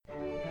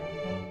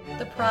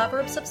The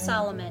Proverbs of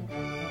Solomon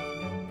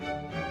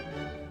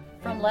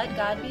from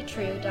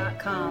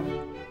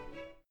LetGodBetrue.com.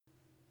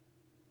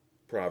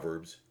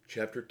 Proverbs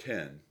chapter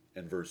 10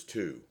 and verse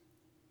 2.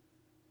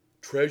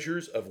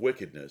 Treasures of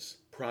wickedness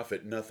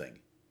profit nothing,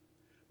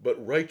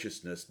 but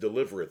righteousness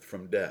delivereth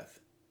from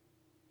death.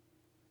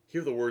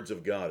 Hear the words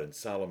of God in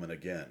Solomon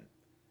again.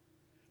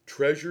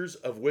 Treasures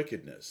of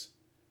wickedness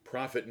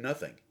profit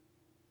nothing,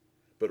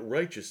 but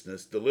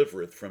righteousness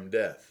delivereth from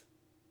death.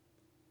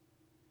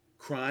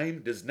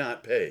 Crime does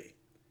not pay.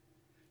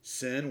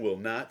 Sin will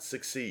not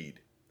succeed.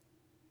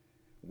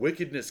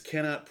 Wickedness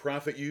cannot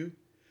profit you,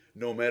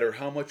 no matter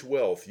how much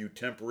wealth you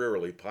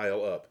temporarily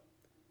pile up.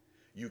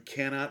 You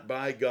cannot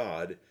buy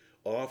God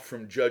off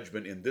from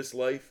judgment in this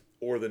life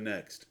or the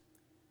next.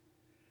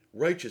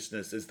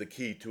 Righteousness is the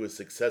key to a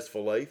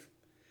successful life,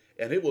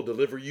 and it will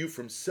deliver you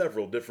from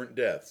several different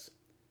deaths.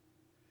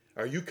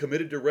 Are you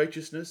committed to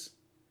righteousness,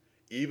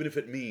 even if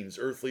it means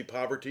earthly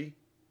poverty?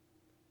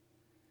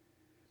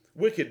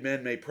 Wicked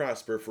men may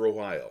prosper for a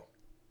while.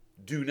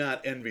 Do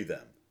not envy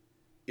them.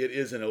 It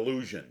is an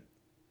illusion.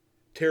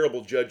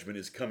 Terrible judgment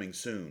is coming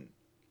soon.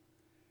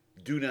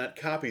 Do not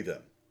copy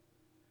them.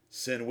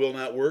 Sin will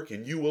not work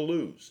and you will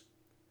lose.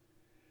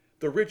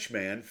 The rich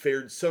man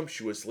fared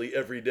sumptuously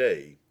every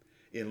day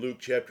in Luke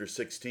chapter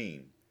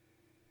 16,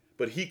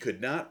 but he could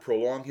not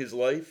prolong his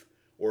life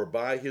or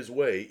buy his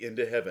way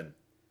into heaven.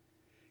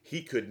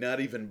 He could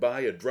not even buy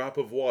a drop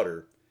of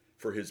water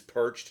for his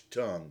parched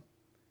tongue.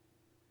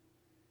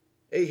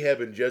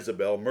 Ahab and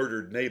Jezebel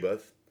murdered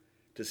Naboth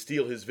to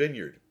steal his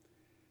vineyard,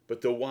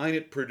 but the wine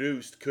it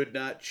produced could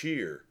not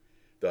cheer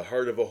the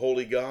heart of a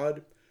holy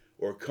God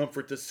or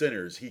comfort the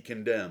sinners he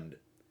condemned.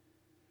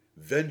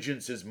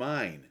 Vengeance is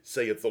mine,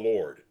 saith the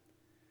Lord.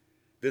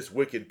 This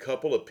wicked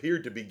couple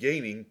appeared to be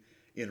gaining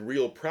in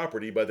real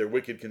property by their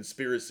wicked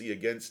conspiracy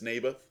against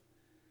Naboth,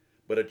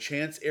 but a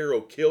chance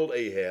arrow killed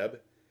Ahab,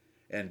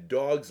 and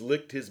dogs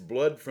licked his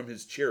blood from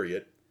his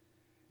chariot,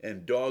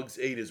 and dogs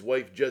ate his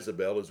wife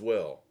Jezebel as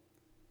well.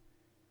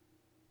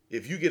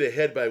 If you get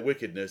ahead by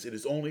wickedness, it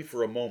is only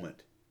for a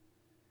moment.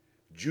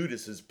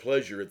 Judas's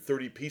pleasure at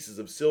 30 pieces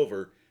of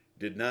silver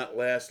did not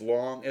last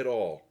long at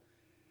all,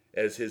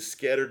 as his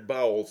scattered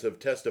bowels have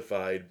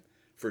testified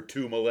for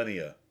 2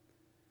 millennia.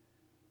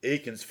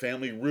 Achan's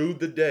family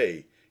rued the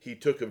day he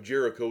took of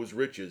Jericho's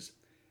riches.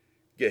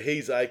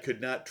 Gehazi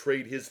could not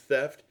trade his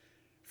theft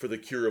for the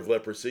cure of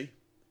leprosy.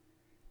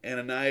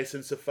 Ananias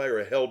and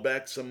Sapphira held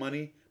back some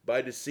money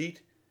by deceit,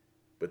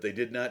 but they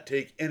did not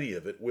take any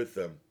of it with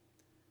them.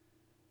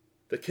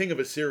 The king of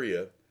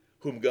Assyria,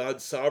 whom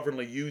God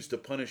sovereignly used to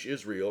punish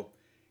Israel,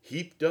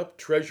 heaped up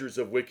treasures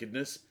of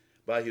wickedness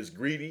by his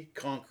greedy,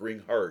 conquering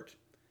heart.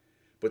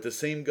 But the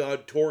same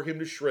God tore him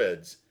to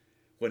shreds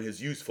when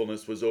his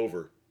usefulness was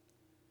over.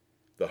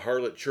 The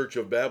harlot church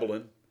of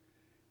Babylon,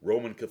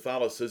 Roman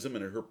Catholicism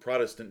and her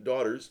Protestant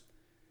daughters,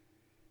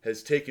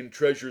 has taken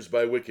treasures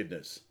by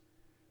wickedness,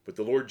 but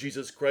the Lord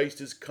Jesus Christ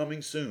is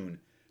coming soon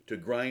to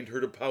grind her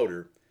to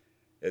powder,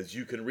 as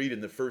you can read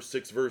in the first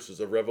 6 verses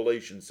of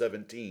Revelation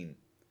 17.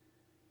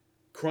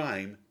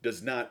 Crime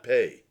does not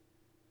pay.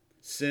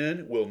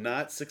 Sin will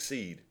not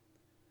succeed.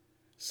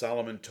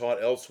 Solomon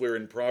taught elsewhere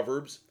in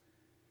Proverbs,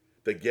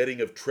 the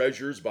getting of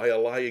treasures by a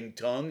lying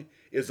tongue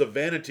is a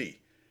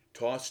vanity,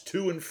 tossed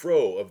to and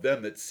fro of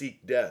them that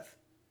seek death.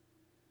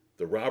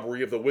 The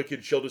robbery of the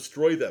wicked shall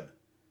destroy them,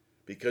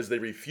 because they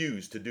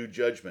refuse to do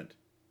judgment.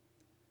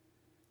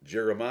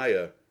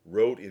 Jeremiah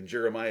wrote in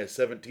Jeremiah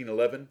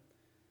 17:11,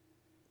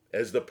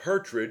 As the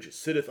partridge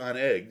sitteth on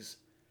eggs,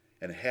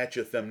 and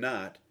hatcheth them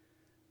not,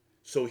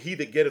 so he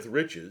that getteth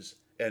riches,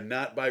 and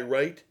not by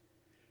right,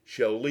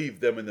 shall leave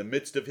them in the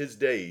midst of his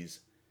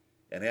days,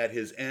 and at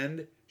his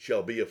end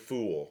shall be a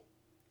fool.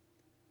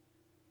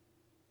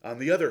 On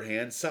the other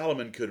hand,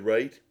 Solomon could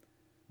write,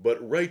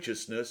 But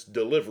righteousness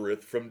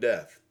delivereth from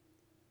death.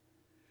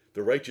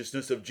 The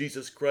righteousness of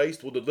Jesus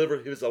Christ will deliver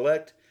his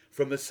elect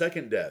from the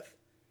second death,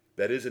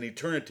 that is, an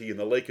eternity in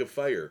the lake of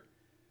fire,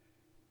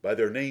 by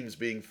their names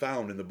being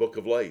found in the book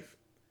of life.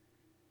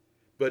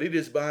 But it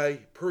is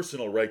by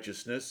personal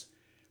righteousness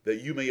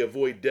that you may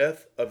avoid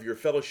death of your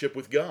fellowship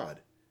with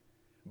God,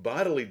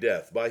 bodily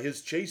death by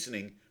his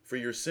chastening for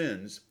your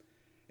sins,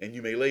 and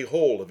you may lay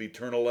hold of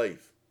eternal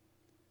life.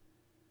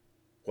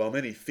 While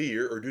many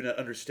fear or do not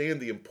understand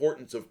the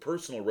importance of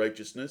personal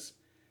righteousness,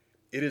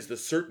 it is the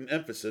certain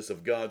emphasis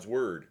of God's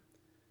word.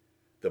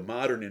 The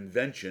modern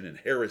invention and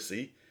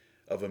heresy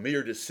of a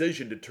mere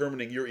decision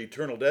determining your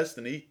eternal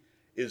destiny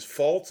is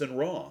false and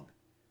wrong.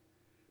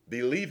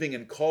 Believing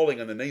and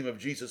calling on the name of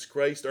Jesus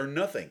Christ are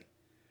nothing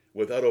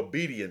without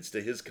obedience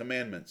to his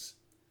commandments.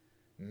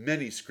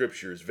 Many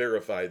scriptures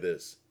verify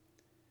this.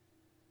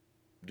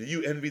 Do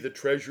you envy the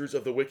treasures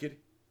of the wicked?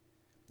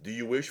 Do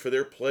you wish for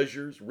their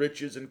pleasures,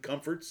 riches, and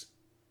comforts?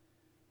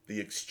 The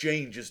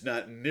exchange is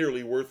not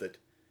nearly worth it.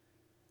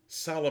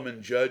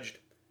 Solomon judged,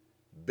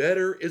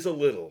 Better is a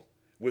little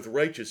with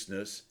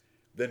righteousness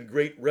than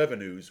great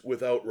revenues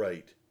without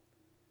right.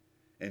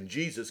 And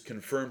Jesus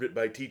confirmed it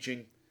by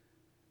teaching,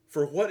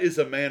 For what is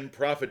a man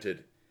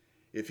profited,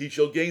 if he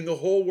shall gain the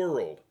whole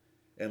world,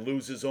 and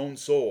lose his own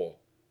soul?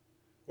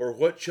 Or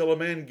what shall a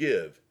man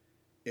give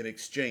in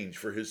exchange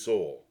for his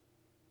soul?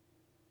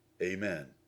 Amen.